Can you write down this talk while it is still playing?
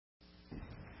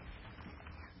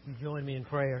You join me in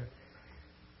prayer.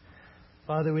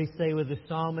 Father, we say with the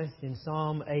psalmist in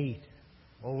Psalm 8,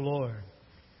 O Lord,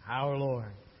 our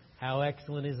Lord, how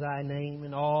excellent is Thy name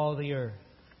in all the earth.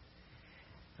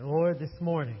 And Lord, this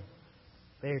morning,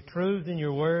 there are truths in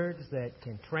Your words that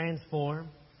can transform.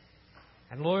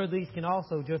 And Lord, these can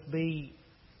also just be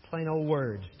plain old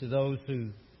words to those who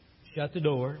shut the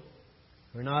door,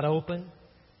 who are not open,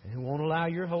 and who won't allow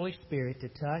Your Holy Spirit to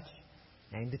touch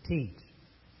and to teach.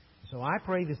 So I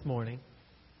pray this morning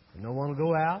that no one will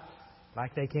go out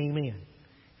like they came in,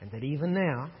 and that even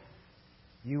now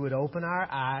You would open our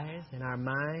eyes and our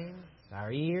minds,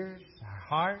 our ears, our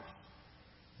hearts,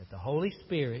 that the Holy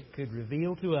Spirit could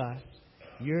reveal to us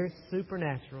Your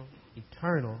supernatural,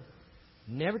 eternal,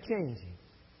 never-changing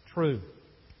truth.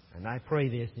 And I pray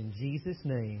this in Jesus'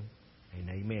 name, and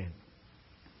amen.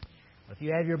 If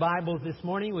you have your Bibles this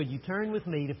morning, would you turn with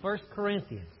me to 1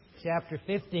 Corinthians chapter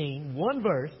 15, one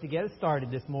verse to get us started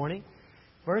this morning.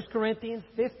 1 Corinthians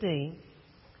 15,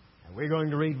 and we're going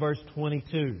to read verse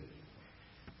 22.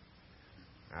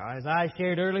 Now, as I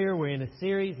shared earlier, we're in a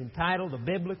series entitled The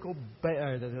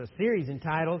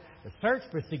Search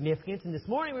for Significance, and this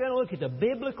morning we're going to look at the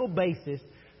biblical basis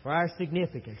for our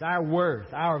significance, our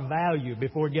worth, our value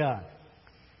before God.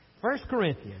 1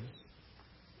 Corinthians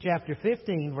chapter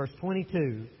 15, verse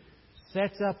 22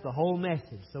 sets up the whole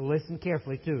message, so listen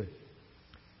carefully to it.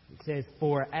 It says,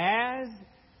 "For as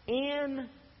in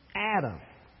Adam,"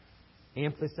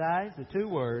 emphasize the two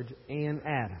words, in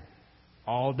Adam,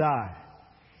 "all die,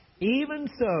 even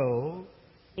so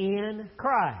in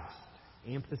Christ,"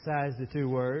 emphasize the two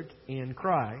words, in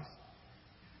Christ,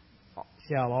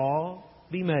 "shall all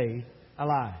be made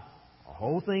alive." The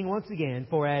whole thing once again,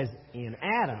 "For as in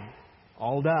Adam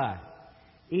all die,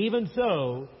 even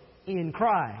so in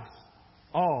Christ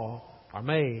all are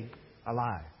made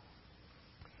alive."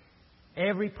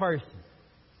 Every person,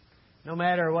 no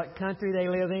matter what country they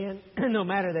live in, no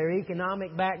matter their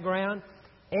economic background,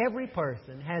 every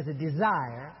person has a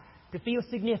desire to feel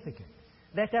significant,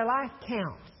 that their life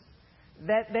counts,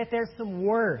 that there's some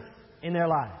worth in their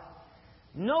life.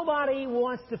 Nobody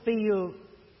wants to feel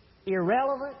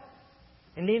irrelevant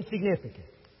and insignificant.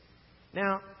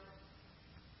 Now,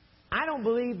 I don't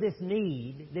believe this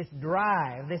need, this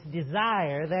drive, this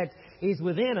desire that is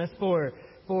within us for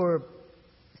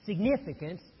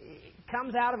significance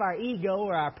comes out of our ego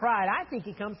or our pride. I think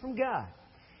it comes from God.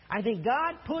 I think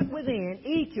God put within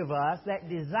each of us that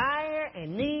desire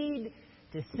and need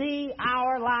to see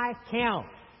our life count.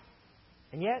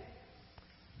 And yet,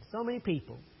 so many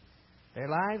people, their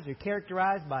lives are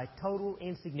characterized by total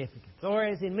insignificance. Or,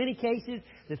 as in many cases,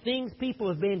 the things people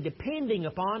have been depending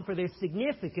upon for their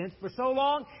significance for so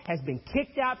long has been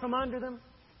kicked out from under them.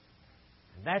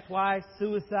 And that's why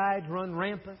suicides run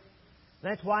rampant.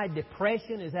 That's why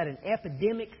depression is at an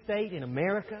epidemic state in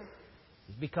America.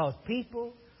 It's because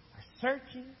people are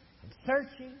searching and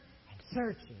searching and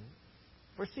searching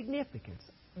for significance,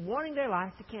 wanting their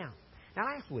life to count. Now,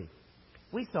 last week,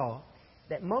 we saw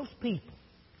that most people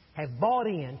have bought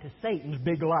into Satan's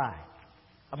big lie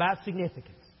about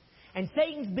significance. And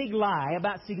Satan's big lie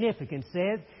about significance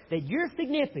says that your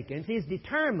significance is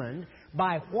determined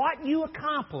by what you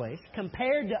accomplish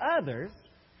compared to others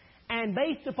and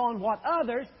based upon what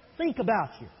others think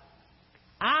about you.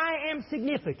 I am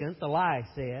significant, the lie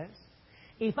says,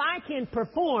 if I can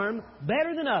perform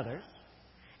better than others,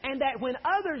 and that when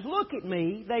others look at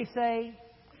me, they say,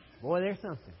 "Boy, there's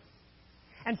something."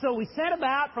 And so we set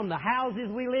about from the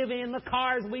houses we live in, the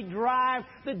cars we drive,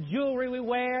 the jewelry we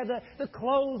wear, the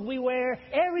clothes we wear.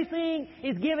 Everything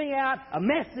is giving out a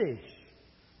message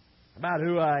about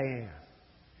who I am.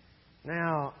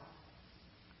 Now,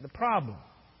 the problem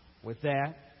with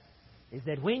that is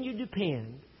that when you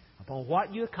depend upon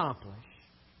what you accomplish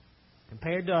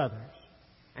compared to others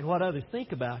and what others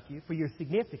think about you for your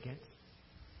significance,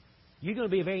 you're going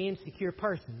to be a very insecure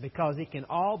person, because it can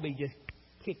all be just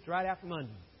kicked right out from under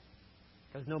you.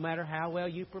 Because no matter how well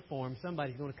you perform,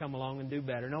 somebody's going to come along and do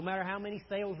better. No matter how many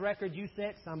sales records you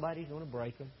set, somebody's going to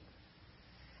break them.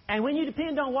 And when you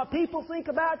depend on what people think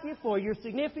about you for your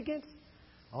significance,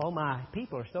 oh my,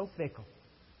 people are so fickle.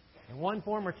 In one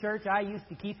former church, I used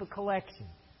to keep a collection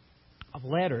of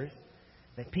letters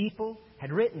that people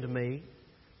had written to me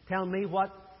telling me what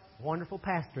wonderful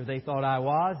pastor they thought I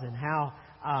was, and how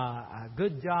a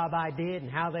good job I did,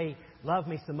 and how they loved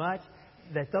me so much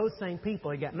that those same people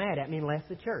had got mad at me and left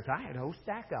the church. I had a whole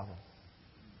stack of them.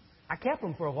 I kept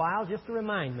them for a while just to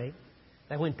remind me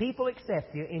that when people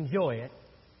accept you, enjoy it,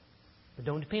 but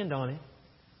don't depend on it,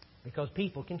 because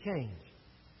people can change.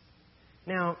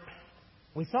 Now,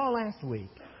 we saw last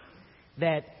week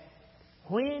that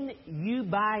when you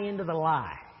buy into the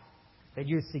lie that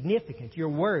your significance, your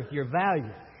worth, your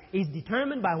value is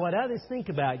determined by what others think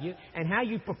about you and how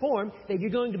you perform, that you're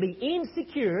going to be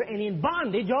insecure and in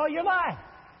bondage all your life.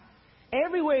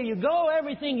 Everywhere you go,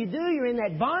 everything you do, you're in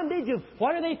that bondage of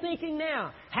what are they thinking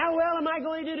now? How well am I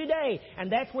going to do today? And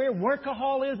that's where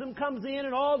workaholism comes in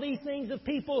and all these things of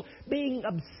people being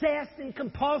obsessed and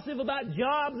compulsive about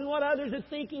jobs and what others are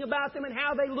thinking about them and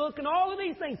how they look and all of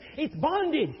these things. It's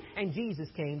bondage. And Jesus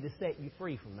came to set you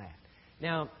free from that.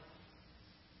 Now,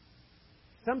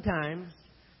 sometimes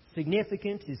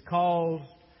significance is called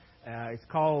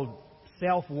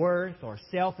self-worth or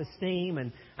self-esteem,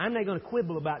 and I'm not going to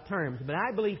quibble about terms, but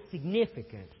I believe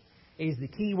significance is the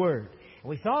key word. And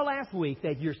we saw last week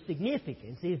that your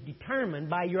significance is determined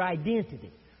by your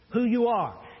identity, who you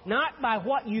are. Not by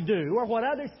what you do or what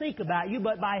others think about you,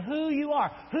 but by who you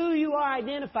are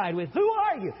identified with. Who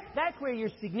are you? That's where your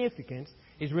significance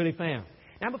is really found.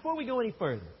 Now, before we go any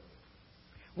further,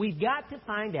 we've got to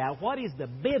find out what is the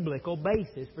biblical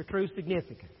basis for true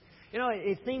significance. You know,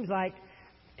 it seems like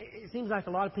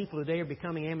a lot of people today are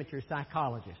becoming amateur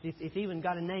psychologists. It's even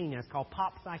got a name now. It's called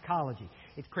pop psychology.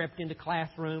 It's crept into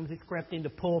classrooms. It's crept into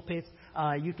pulpits.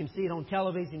 You can see it on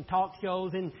television, talk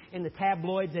shows, in the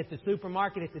tabloids, at the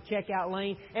supermarket, at the checkout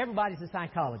lane. Everybody's a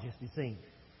psychologist, it seems.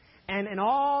 And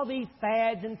all these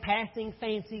fads and passing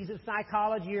fancies of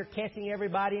psychology are catching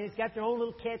everybody, and it's got their own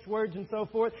little catchwords and so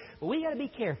forth. But we got to be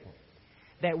careful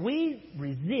that we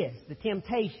resist the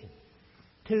temptation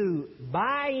to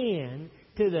buy in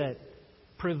to the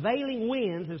prevailing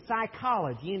winds of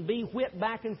psychology and be whipped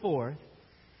back and forth.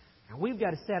 And we've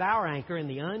got to set our anchor in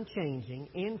the unchanging,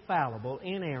 infallible,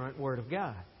 inerrant Word of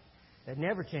God that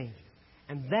never changes.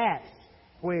 And that's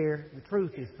where the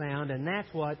truth is found, and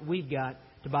that's what we've got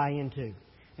to buy into.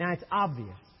 Now, it's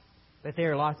obvious that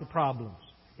there are lots of problems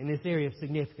in this area of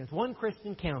significance. One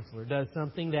Christian counselor does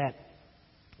something that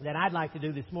I'd like to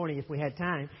do this morning if we had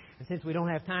time. And since we don't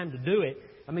have time to do it,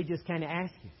 let me just kind of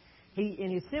ask you.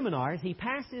 In his seminars, he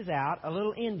passes out a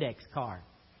little index card.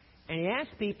 And he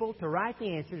asks people to write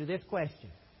the answer to this question.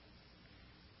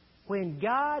 When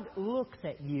God looks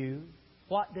at you,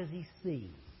 what does He see?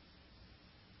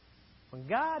 When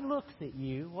God looks at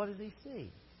you, what does He see?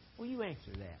 Well, you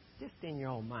answer that, just in your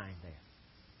own mind there.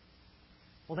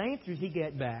 Well, the answers he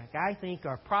get back, I think,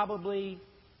 are probably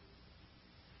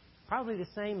the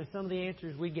same as some of the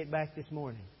answers we get back this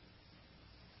morning.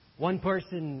 One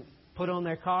person put on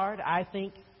their card, I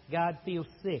think God feels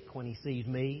sick when He sees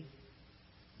me,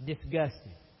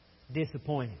 disgusted,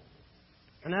 disappointed.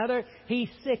 Another, He's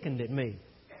sickened at me.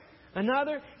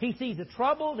 Another, he sees a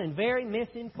troubled and very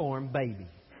misinformed baby.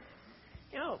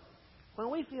 You know, when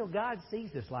we feel God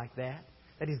sees us like that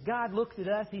as God looks at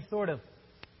us, He's sort of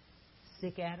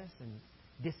sick at us and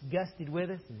disgusted with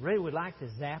us and really would like to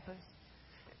zap us.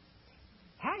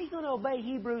 How are you going to obey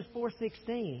Hebrews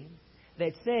 4:16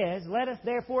 that says, let us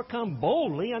therefore come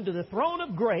boldly unto the throne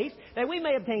of grace that we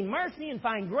may obtain mercy and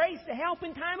find grace to help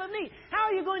in time of need? How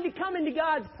are you going to come into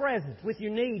God's presence with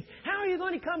your needs? How are you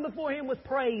going to come before Him with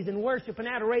praise and worship and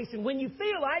adoration when you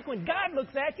feel like when God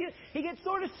looks at you, He gets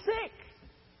sort of sick?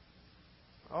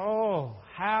 Oh,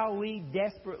 how we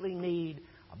desperately need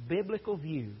a biblical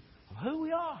view of who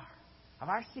we are, of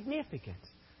our significance,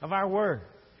 of our worth.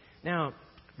 Now,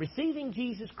 receiving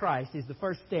Jesus Christ is the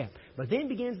first step, but then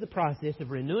begins the process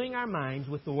of renewing our minds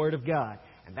with the Word of God.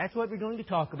 And that's what we're going to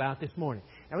talk about this morning.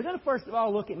 Now, we're going to first of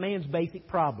all look at man's basic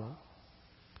problem.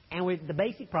 And the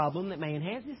basic problem that man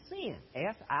has is sin.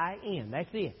 S-I-N.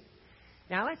 That's it.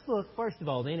 Now, let's look first of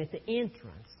all then at the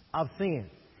entrance of sin.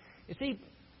 You see,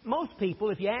 most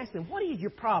people, if you ask them, what is your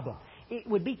problem? It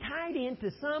would be tied into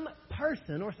some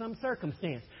person or some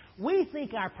circumstance. We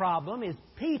think our problem is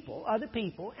people, other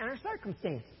people, and our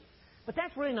circumstances. But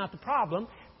that's really not the problem.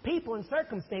 People and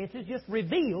circumstances just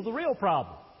reveal the real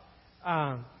problem.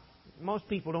 Most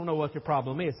people don't know what their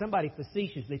problem is. Somebody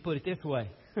facetiously put it this way.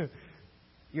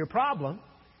 Your problem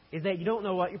is that you don't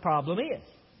know what your problem is.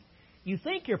 You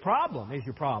think your problem is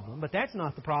your problem, but that's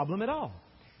not the problem at all.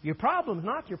 Your problem's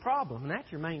not your problem, and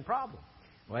that's your main problem.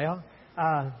 Well,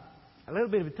 a little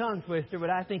bit of a tongue twister, but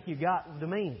I think you got the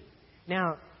meaning.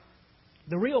 Now,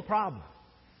 the real problem,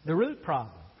 the root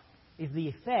problem, is the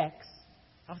effects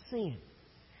of sin.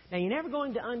 Now, you're never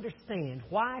going to understand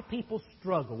why people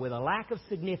struggle with a lack of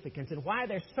significance and why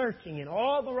they're searching in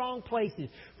all the wrong places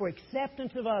for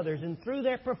acceptance of others and through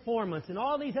their performance and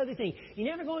all these other things. You're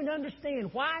never going to understand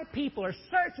why people are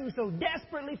searching so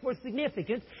desperately for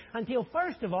significance until,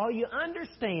 first of all, you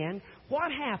understand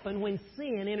what happened when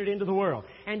sin entered into the world.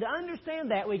 And to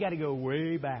understand that, we've got to go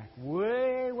way back,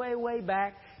 way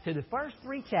back to the first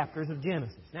 3 chapters of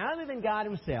Genesis. Now, other than God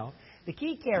Himself, The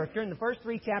key character in the first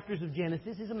 3 chapters of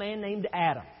Genesis is a man named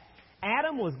Adam.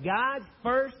 Adam was God's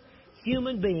first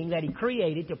human being that He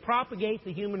created to propagate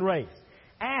the human race.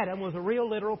 Adam was a real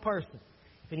literal person.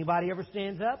 If anybody ever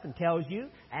stands up and tells you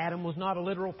Adam was not a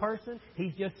literal person,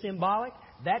 he's just symbolic,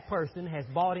 that person has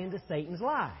bought into Satan's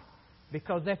lie.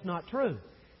 Because that's not true.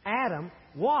 Adam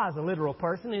was a literal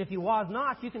person, and if he was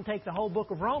not, you can take the whole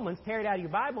book of Romans, tear it out of your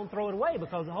Bible, and throw it away,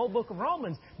 because the whole book of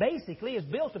Romans basically is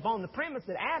built upon the premise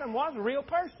that Adam was a real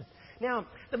person. Now,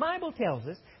 the Bible tells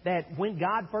us that when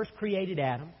God first created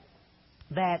Adam,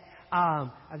 that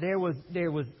there was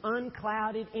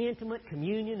unclouded, intimate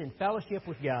communion and fellowship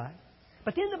with God.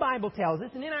 But then the Bible tells us,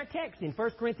 and in our text in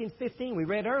 1 Corinthians 15 we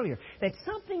read earlier, that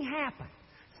something happened.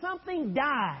 Something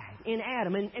died in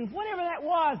Adam. And whatever that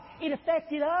was, it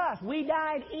affected us. We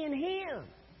died in Him.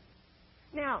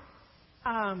 Now,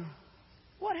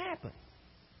 what happened?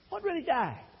 What really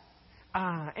died?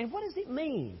 And what does it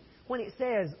mean when it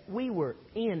says we were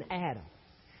in Adam?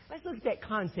 Let's look at that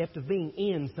concept of being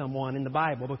in someone in the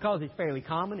Bible, because it's fairly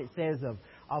common. It says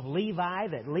of Levi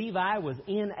that Levi was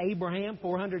in Abraham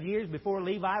 400 years before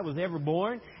Levi was ever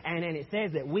born. And it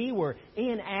says that we were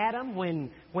in Adam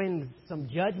when some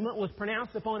judgment was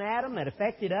pronounced upon Adam that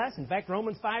affected us. In fact,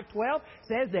 Romans 5:12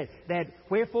 says that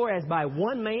wherefore as by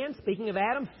one man, speaking of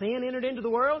Adam, sin entered into the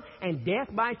world, and death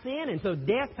by sin, and so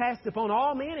death passed upon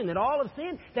all men, and that all have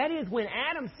sinned. That is, when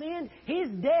Adam sinned, his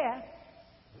death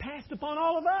passed upon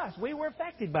all of us. We were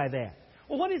affected by that.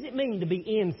 Well, what does it mean to be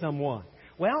in someone?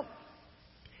 Well,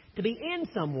 to be in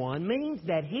someone means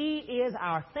that He is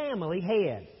our family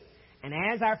head. And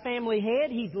as our family head,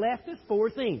 He's left us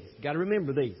 4 things. You've got to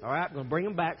remember these. All right, I'm going to bring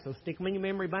them back, so stick them in your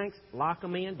memory banks, lock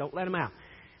them in, don't let them out.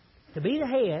 To be the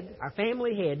head, our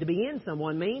family head, to be in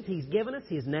someone means He's given us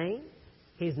His name,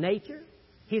 His nature,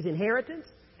 His inheritance,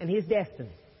 and His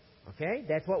destiny. Okay?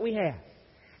 That's what we have.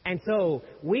 And so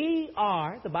we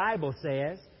are, the Bible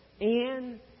says,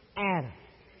 in Adam.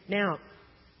 Now,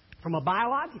 from a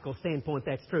biological standpoint,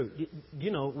 that's true.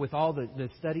 You know, with all the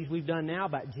studies we've done now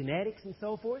about genetics and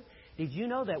so forth, did you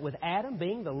know that with Adam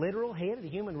being the literal head of the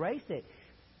human race, that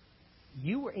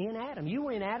you were in Adam? You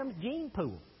were in Adam's gene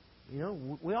pool. You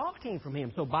know, we all came from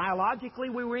him. So biologically,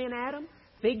 we were in Adam.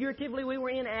 Figuratively, we were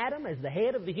in Adam as the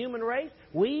head of the human race.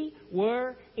 We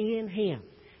were in him.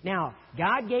 Now,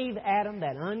 God gave Adam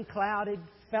that unclouded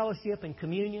fellowship and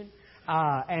communion,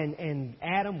 and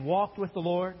Adam walked with the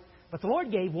Lord. But the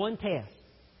Lord gave one test.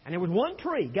 And there was one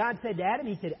tree. God said to Adam,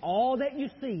 He said, all that you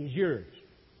see is yours,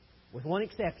 with one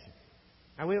exception.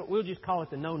 Now, we'll just call it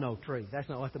the no-no tree. That's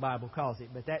not what the Bible calls it,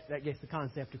 but that gets the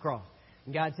concept across.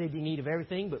 And God said you can eat of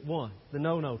everything but one, the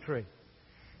no-no tree.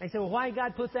 And you say, well, why did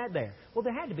God put that there? Well,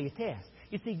 there had to be a test.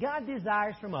 You see, God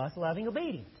desires from us loving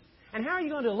obedience. And how are you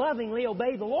going to lovingly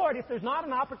obey the Lord if there's not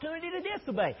an opportunity to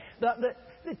disobey?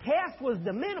 The test was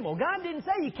the minimal. God didn't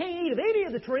say you can't eat of any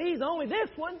of the trees, only this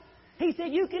one. He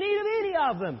said you can eat of any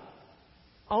of them,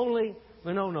 only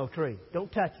the no-no tree. Don't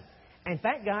touch it. In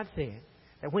fact, God said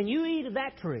that when you eat of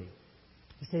that tree,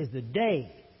 He says the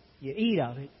day you eat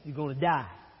of it, you're going to die.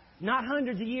 Not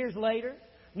hundreds of years later,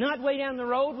 not way down the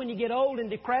road when you get old and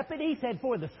decrepit. He said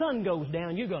before the sun goes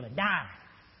down, you're going to die.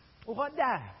 Well, what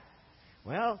died?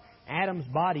 Well, Adam's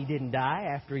body didn't die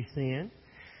after he sinned.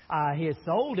 His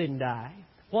soul didn't die.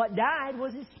 What died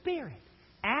was his spirit.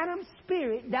 Adam's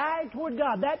spirit died toward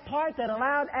God. That part that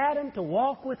allowed Adam to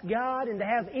walk with God and to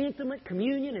have intimate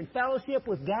communion and fellowship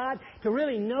with God, to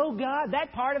really know God,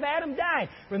 that part of Adam died.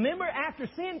 Remember, after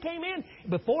sin came in,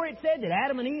 before it said that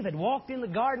Adam and Eve had walked in the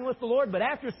garden with the Lord, but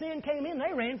after sin came in,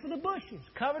 they ran for the bushes,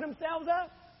 covered themselves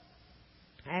up.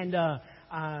 And,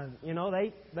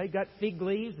 they got fig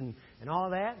leaves and all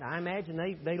that. I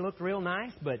imagine they looked real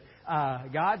nice, but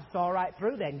God saw right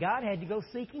through that, and God had to go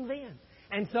seeking them.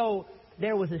 And so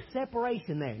there was a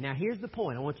separation there. Now, here's the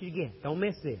point I want you to get. Don't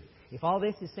miss this. If all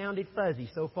this has sounded fuzzy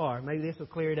so far, maybe this will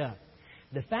clear it up.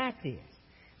 The fact is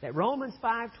that Romans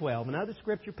 5:12 and other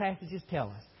Scripture passages tell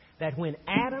us that when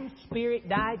Adam's spirit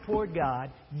died toward God,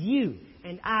 you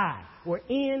and I were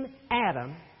in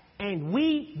Adam, and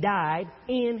we died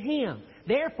in him.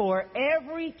 Therefore,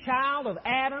 every child of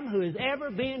Adam who has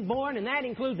ever been born, and that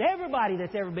includes everybody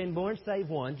that's ever been born, save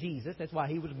one, Jesus. That's why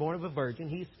He was born of a virgin.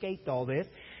 He escaped all this.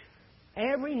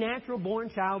 Every natural-born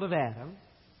child of Adam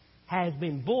has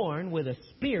been born with a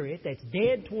spirit that's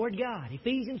dead toward God.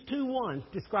 Ephesians 2:1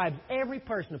 describes every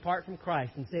person apart from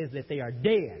Christ and says that they are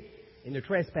dead in their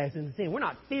trespasses and sin. We're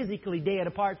not physically dead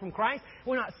apart from Christ.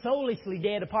 We're not soulishly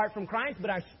dead apart from Christ, but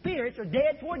our spirits are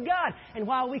dead toward God. And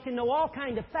while we can know all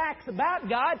kinds of facts about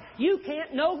God, you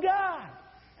can't know God.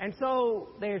 And so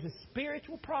there's a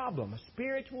spiritual problem, a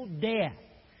spiritual death.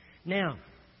 Now,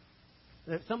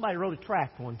 Somebody wrote a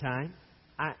tract one time.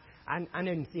 I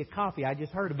didn't see a copy. I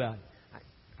just heard about it.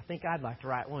 I think I'd like to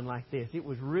write one like this. It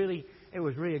was really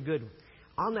a good one.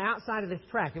 On the outside of this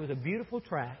tract, it was a beautiful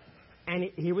tract, and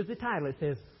here was the title. It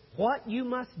says, "What You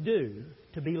Must Do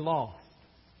to Be Lost."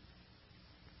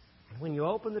 And when you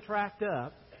open the tract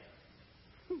up,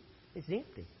 it's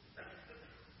empty.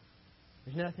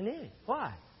 There's nothing in it.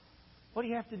 Why? What do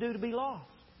you have to do to be lost?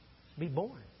 Be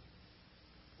born.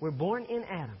 We're born in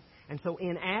Adam. And so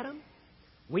in Adam,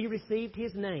 we received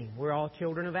His name. We're all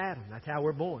children of Adam. That's how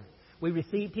we're born. We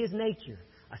received His nature,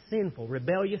 a sinful,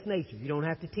 rebellious nature. You don't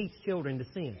have to teach children to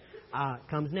sin. It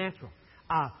comes natural.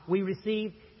 We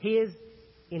received His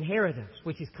inheritance,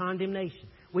 which is condemnation.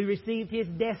 We received His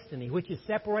destiny, which is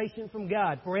separation from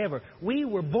God forever. We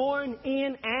were born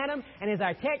in Adam, and as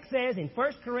our text says in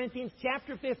 1 Corinthians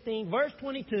chapter 15, verse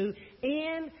 22,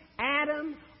 in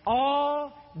Adam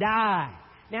all die.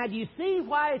 Now, do you see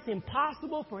why it's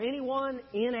impossible for anyone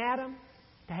in Adam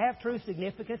to have true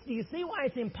significance? Do you see why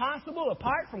it's impossible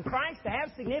apart from Christ to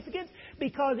have significance?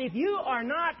 Because if you're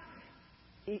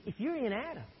in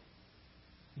Adam,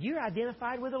 you're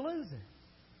identified with a loser.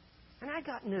 And I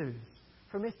got news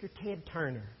from Mr. Ted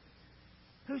Turner,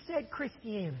 who said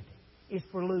Christianity is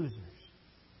for losers.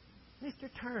 Mr.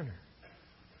 Turner,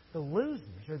 the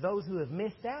losers are those who have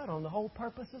missed out on the whole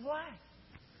purpose of life.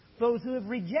 Those who have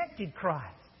rejected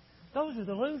Christ. Those are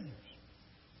the losers.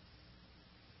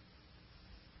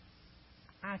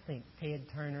 I think Ted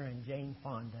Turner and Jane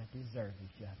Fonda deserve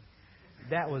each other.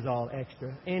 That was all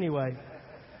extra. Anyway,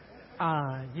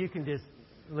 you can just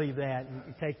leave that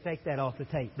and take that off the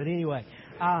tape. But anyway,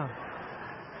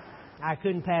 I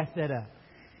couldn't pass that up.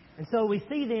 And so we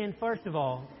see then, first of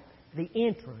all, the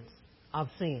entrance of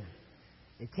sin.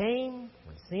 It came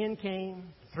when sin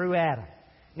came through Adam.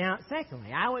 Now,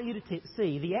 secondly, I want you to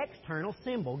see the external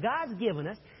symbol. God's given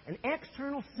us an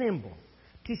external symbol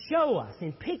to show us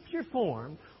in picture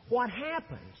form what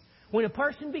happens when a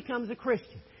person becomes a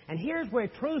Christian. And here's where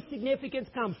true significance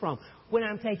comes from. When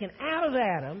I'm taken out of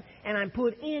Adam and I'm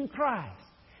put in Christ.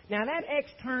 Now, that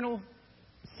external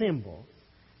symbol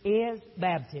is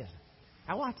baptism.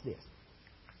 Now, watch this.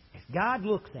 As God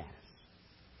looks at us,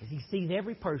 as He sees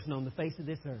every person on the face of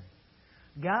this earth,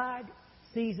 God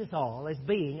sees us all as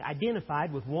being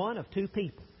identified with one of two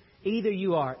people. Either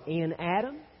you are in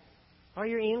Adam or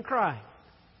you're in Christ.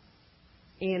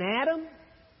 In Adam,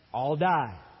 all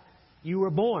die. You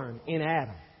were born in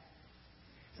Adam.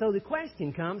 So the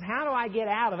question comes, how do I get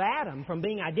out of Adam from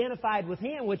being identified with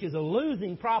him, which is a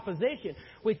losing proposition,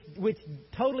 which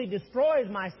totally destroys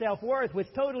my self-worth, which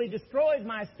totally destroys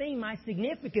my esteem, my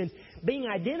significance, being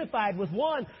identified with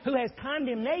one who has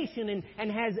condemnation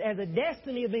and has a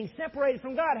destiny of being separated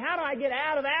from God? How do I get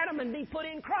out of Adam and be put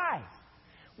in Christ?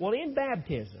 Well, in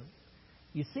baptism,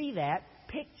 you see that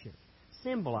picture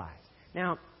symbolized.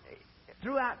 Now,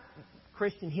 throughout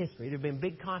Christian history, there have been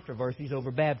big controversies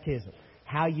over baptism.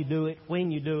 How you do it, when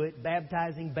you do it,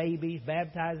 baptizing babies,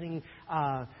 baptizing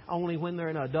only when they're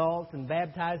an adult, and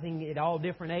baptizing at all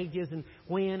different ages, and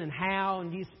when and how,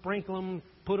 and do you sprinkle them,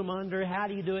 put them under, how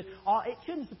do you do it? It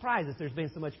shouldn't surprise us there's been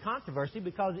so much controversy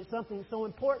because it's something so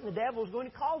important the devil is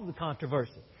going to cause the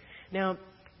controversy. Now,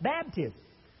 baptism,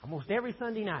 almost every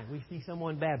Sunday night we see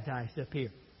someone baptized up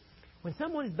here. When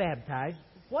someone is baptized,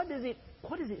 what does it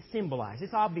symbolize?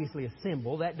 It's obviously a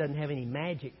symbol. That doesn't have any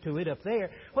magic to it up there.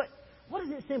 But what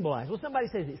does it symbolize? Well, somebody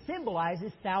says it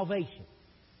symbolizes salvation.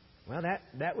 Well,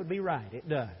 that would be right. It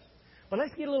does. But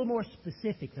let's get a little more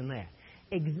specific than that.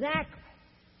 Exactly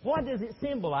what does it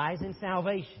symbolize in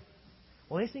salvation?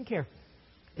 Well, listen carefully.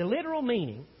 The literal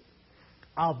meaning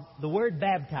of the word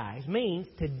baptize means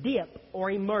to dip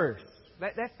or immerse.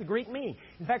 That's the Greek meaning.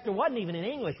 In fact, there wasn't even an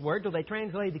English word till they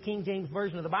translated the King James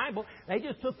Version of the Bible. They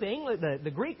just took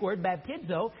the Greek word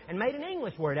baptizo and made an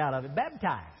English word out of it,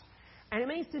 baptize. And it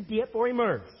means to dip or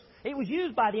immerse. It was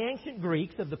used by the ancient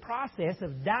Greeks of the process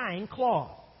of dyeing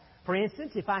cloth. For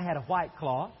instance, if I had a white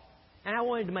cloth and I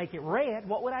wanted to make it red,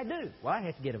 what would I do? Well, I'd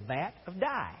have to get a vat of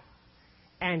dye.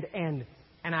 And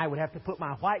I would have to put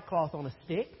my white cloth on a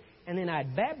stick, and then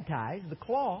I'd baptize the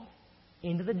cloth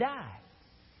into the dye.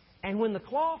 And when the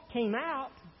cloth came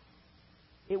out,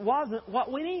 it wasn't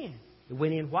what went in. It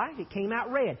went in white, it came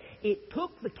out red. It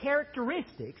took the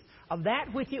characteristics of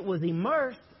that which it was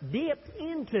immersed, dipped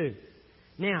into.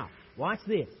 Now, watch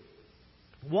this.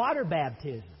 Water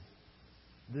baptism.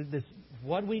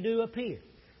 What we do up here.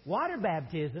 Water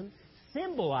baptism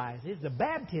symbolizes the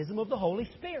baptism of the Holy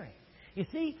Spirit. You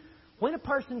see, when a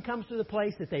person comes to the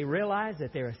place that they realize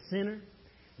that they're a sinner,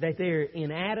 that they're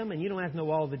in Adam, and you don't have to know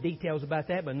all the details about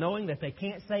that, but knowing that they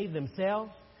can't save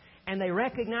themselves, and they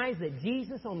recognize that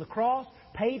Jesus on the cross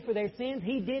paid for their sins.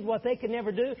 He did what they could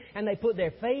never do, and they put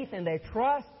their faith and their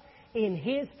trust in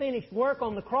His finished work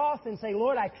on the cross and say,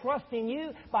 Lord, I trust in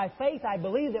You. By faith, I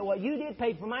believe that what You did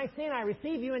paid for my sin. I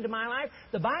receive You into my life.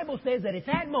 The Bible says that at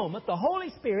that moment, the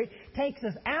Holy Spirit takes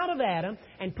us out of Adam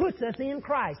and puts us in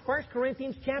Christ. 1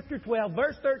 Corinthians chapter 12,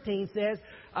 verse 13 says,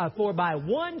 for by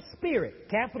one Spirit,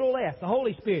 capital S, the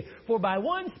Holy Spirit, for by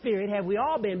one Spirit have we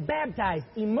all been baptized,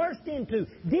 immersed into,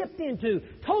 dipped into,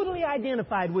 totally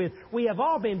identified with. We have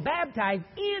all been baptized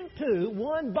into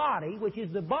one body, which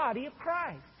is the body of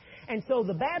Christ. And so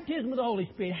the baptism of the Holy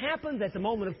Spirit happens at the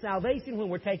moment of salvation when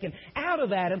we're taken out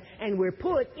of Adam and we're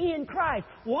put in Christ.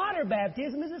 Water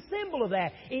baptism is a symbol of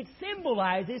that. It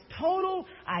symbolizes total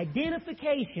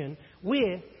identification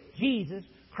with Jesus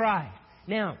Christ.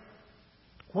 Now,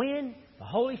 when the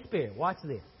Holy Spirit, watch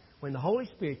this, when the Holy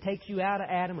Spirit takes you out of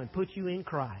Adam and puts you in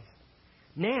Christ,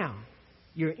 now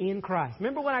you're in Christ.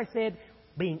 Remember what I said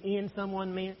being in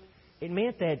someone meant? It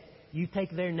meant that you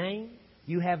take their name,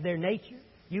 you have their nature,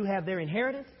 you have their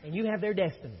inheritance, and you have their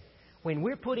destiny. When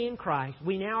we're put in Christ,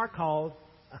 we now are called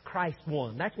a Christ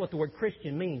one. That's what the word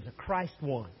Christian means, a Christ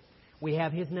one. We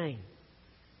have His name.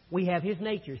 We have His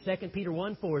nature. 2 Peter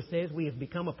 1:4 says we have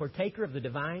become a partaker of the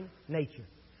divine nature.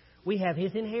 We have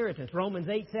His inheritance. Romans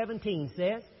 8:17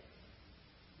 says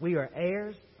we are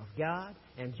heirs of God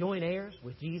and joint heirs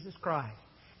with Jesus Christ.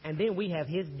 And then we have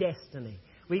His destiny.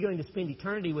 We're going to spend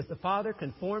eternity with the Father,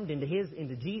 conformed into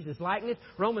Jesus' likeness.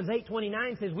 Romans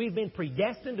 8:29 says we've been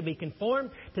predestined to be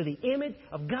conformed to the image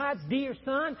of God's dear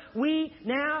Son. We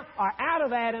now are out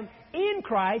of Adam in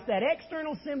Christ. That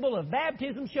external symbol of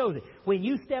baptism shows it. When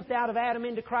you stepped out of Adam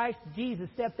into Christ, Jesus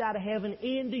stepped out of heaven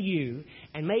into you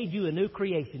and made you a new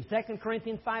creation. 2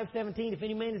 Corinthians 5:17, if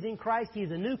any man is in Christ, he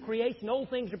is a new creation. Old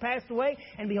things are passed away,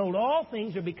 and behold, all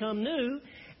things are become new.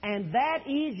 And that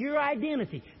is your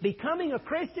identity. Becoming a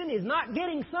Christian is not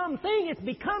getting something, it's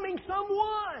becoming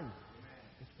someone.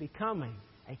 It's becoming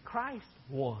a Christ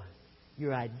one.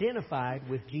 You're identified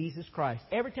with Jesus Christ.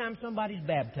 Every time somebody's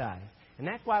baptized, and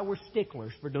that's why we're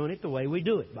sticklers for doing it the way we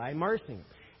do it, by immersing them.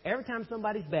 Every time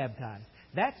somebody's baptized,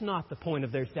 that's not the point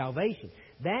of their salvation.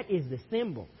 That is the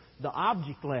symbol, the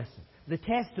object lesson, the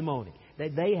testimony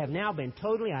that they have now been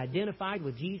totally identified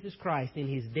with Jesus Christ in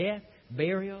His death,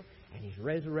 burial, and His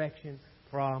resurrection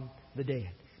from the dead.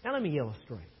 Now let me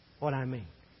illustrate what I mean.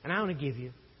 And I want to give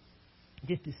you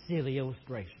just a silly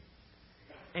illustration.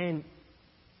 And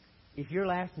if your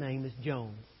last name is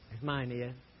Jones, as mine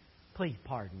is, please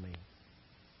pardon me.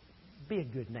 Be a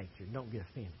good natured. Don't get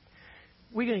offended.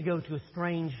 We're going to go to a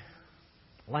strange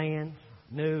land,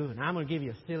 new, and I'm going to give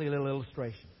you a silly little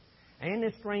illustration. And in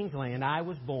this strange land, I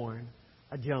was born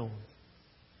a Jones.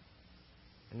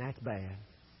 And that's bad.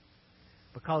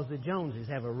 Because the Joneses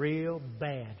have a real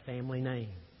bad family name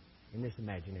in this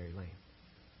imaginary land.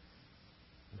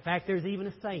 In fact, there's even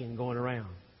a saying going around.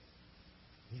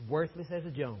 He's worthless as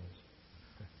a Jones.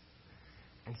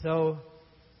 And so,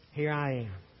 here I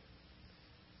am.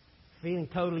 Feeling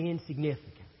totally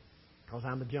insignificant because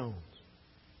I'm a Jones.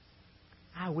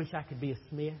 I wish I could be a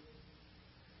Smith.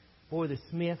 Boy, the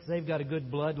Smiths, they've got a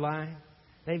good bloodline.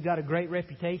 They've got a great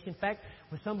reputation. In fact,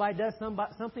 when somebody does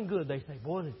something good, they say,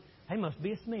 boy, they must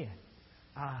be a Smith.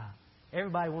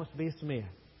 Everybody wants to be a Smith.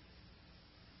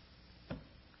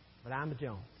 But I'm a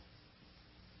Jones.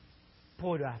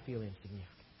 Boy, do I feel insignificant.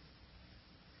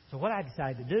 So what I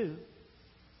decided to do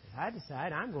is I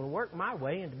decided I'm going to work my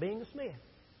way into being a Smith.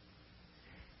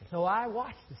 And so I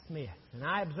watch the Smiths, and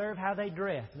I observe how they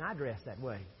dress, and I dress that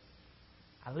way.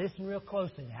 I listen real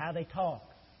closely to how they talk,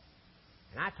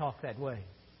 and I talk that way.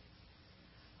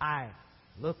 I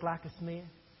look like a Smith,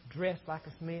 dress like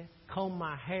a Smith, comb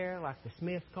my hair like the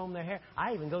Smiths comb their hair.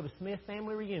 I even go to Smith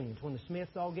family reunions. When the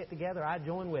Smiths all get together, I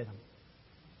join with them.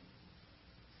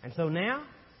 And so now,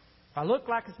 if I look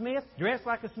like a Smith, dress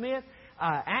like a Smith,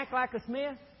 act like a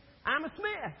Smith, I'm a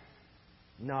Smith.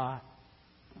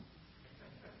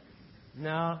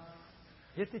 No,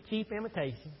 just a cheap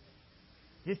imitation.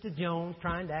 Just a Jones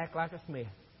trying to act like a Smith.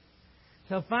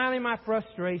 So finally, my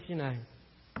frustration, I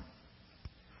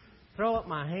throw up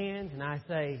my hands and I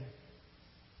say,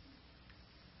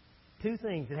 two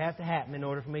things that have to happen in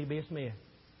order for me to be a Smith.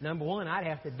 Number one, I'd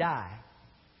have to die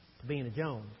to being a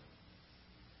Jones.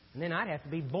 And then I'd have to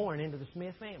be born into the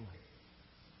Smith family.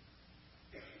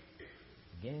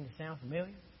 Beginning to sound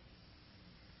familiar?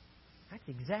 That's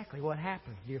exactly what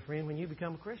happens, dear friend, when you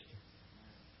become a Christian.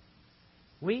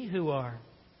 We who are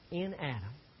in Adam,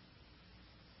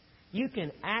 you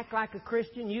can act like a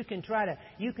Christian. You can try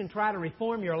to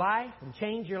reform your life and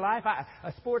change your life.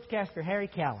 A sportscaster, Harry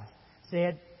Callis,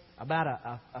 said, about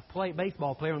a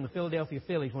baseball player on the Philadelphia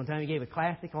Phillies. One time he gave a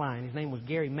classic line. His name was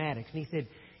Gary Maddox. And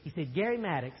he said, Gary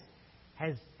Maddox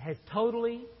has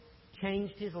totally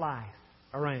changed his life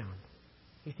around.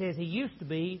 He says he used to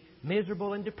be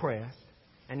miserable and depressed,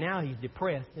 and now he's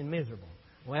depressed and miserable.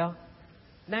 Well,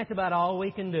 that's about all we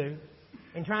can do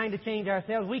in trying to change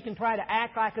ourselves. We can try to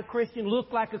act like a Christian,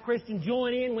 look like a Christian,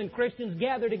 join in when Christians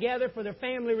gather together for their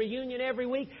family reunion every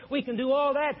week. We can do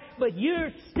all that, but you're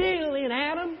still in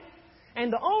Adam.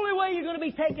 And the only way you're going to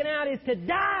be taken out is to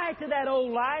die to that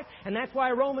old life. And that's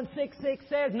why Romans 6:6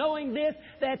 says, knowing this,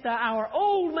 that our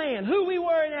old man, who we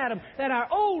were in Adam, that our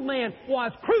old man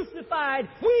was crucified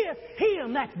with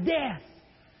Him. That's death.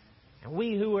 And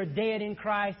we who are dead in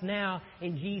Christ now,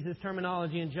 in Jesus'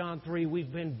 terminology in John 3,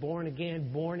 we've been born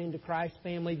again, born into Christ's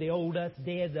family. The old us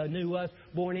dead, the new us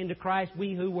born into Christ.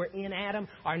 We who were in Adam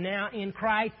are now in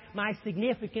Christ. My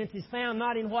significance is found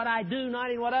not in what I do,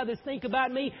 not in what others think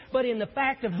about me, but in the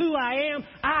fact of who I am.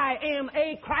 I am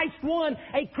a Christ one,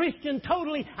 a Christian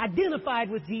totally identified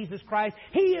with Jesus Christ.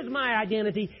 He is my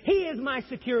identity. He is my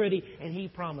security. And He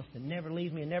promised to never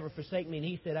leave me and never forsake me. And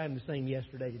He said, I'm the same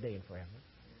yesterday, today, and forever.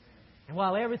 And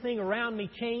while everything around me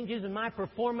changes and my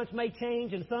performance may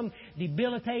change and some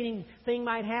debilitating thing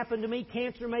might happen to me,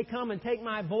 cancer may come and take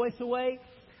my voice away,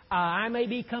 I may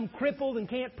become crippled and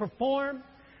can't perform,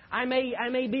 I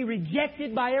may be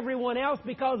rejected by everyone else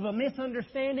because of a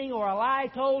misunderstanding or a lie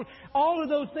told. All of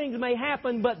those things may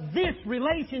happen, but this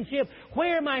relationship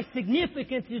where my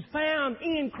significance is found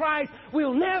in Christ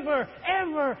will never,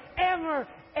 ever, ever,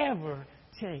 ever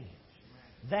change.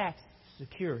 That's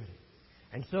security.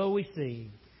 And so we see,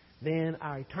 then,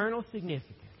 our eternal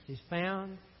significance is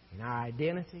found in our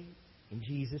identity in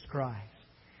Jesus Christ.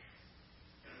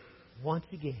 Once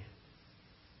again,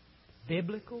 the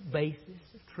biblical basis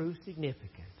of true significance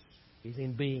is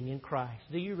in being in Christ.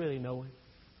 Do you really know Him?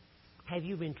 Have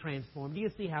you been transformed? Do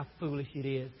you see how foolish it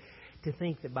is to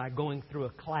think that by going through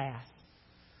a class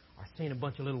or saying a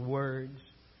bunch of little words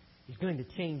is going to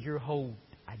change your whole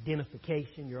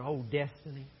identification, your whole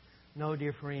destiny? No,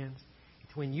 dear friends.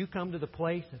 When you come to the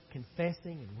place of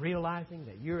confessing and realizing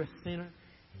that you're a sinner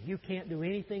and you can't do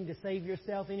anything to save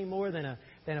yourself any more than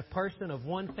a person of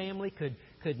one family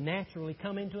could naturally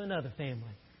come into another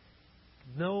family.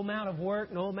 No amount of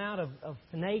work, no amount of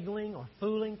finagling or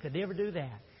fooling could ever do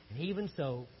that. And even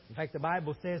so, in fact, the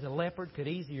Bible says a leopard could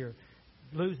easier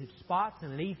lose its spots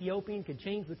and an Ethiopian could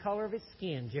change the color of its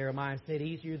skin. Jeremiah said,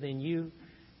 easier than you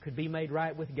could be made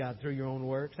right with God through your own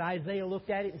works. Isaiah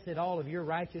looked at it and said, all of your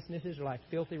righteousnesses are like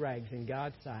filthy rags in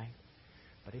God's sight.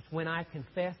 But it's when I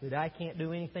confess that I can't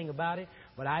do anything about it,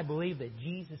 but I believe that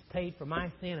Jesus paid for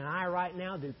my sin, and I right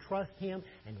now do trust Him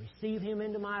and receive Him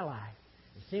into my life.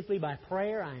 And simply by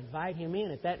prayer, I invite Him in.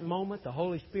 At that moment, the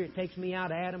Holy Spirit takes me out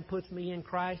of Adam, puts me in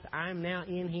Christ. I'm now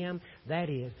in Him.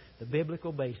 That is the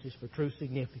biblical basis for true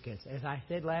significance. As I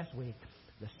said last week,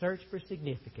 the search for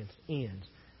significance ends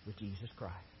with Jesus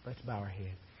Christ. Let's bow our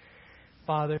head.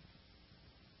 Father,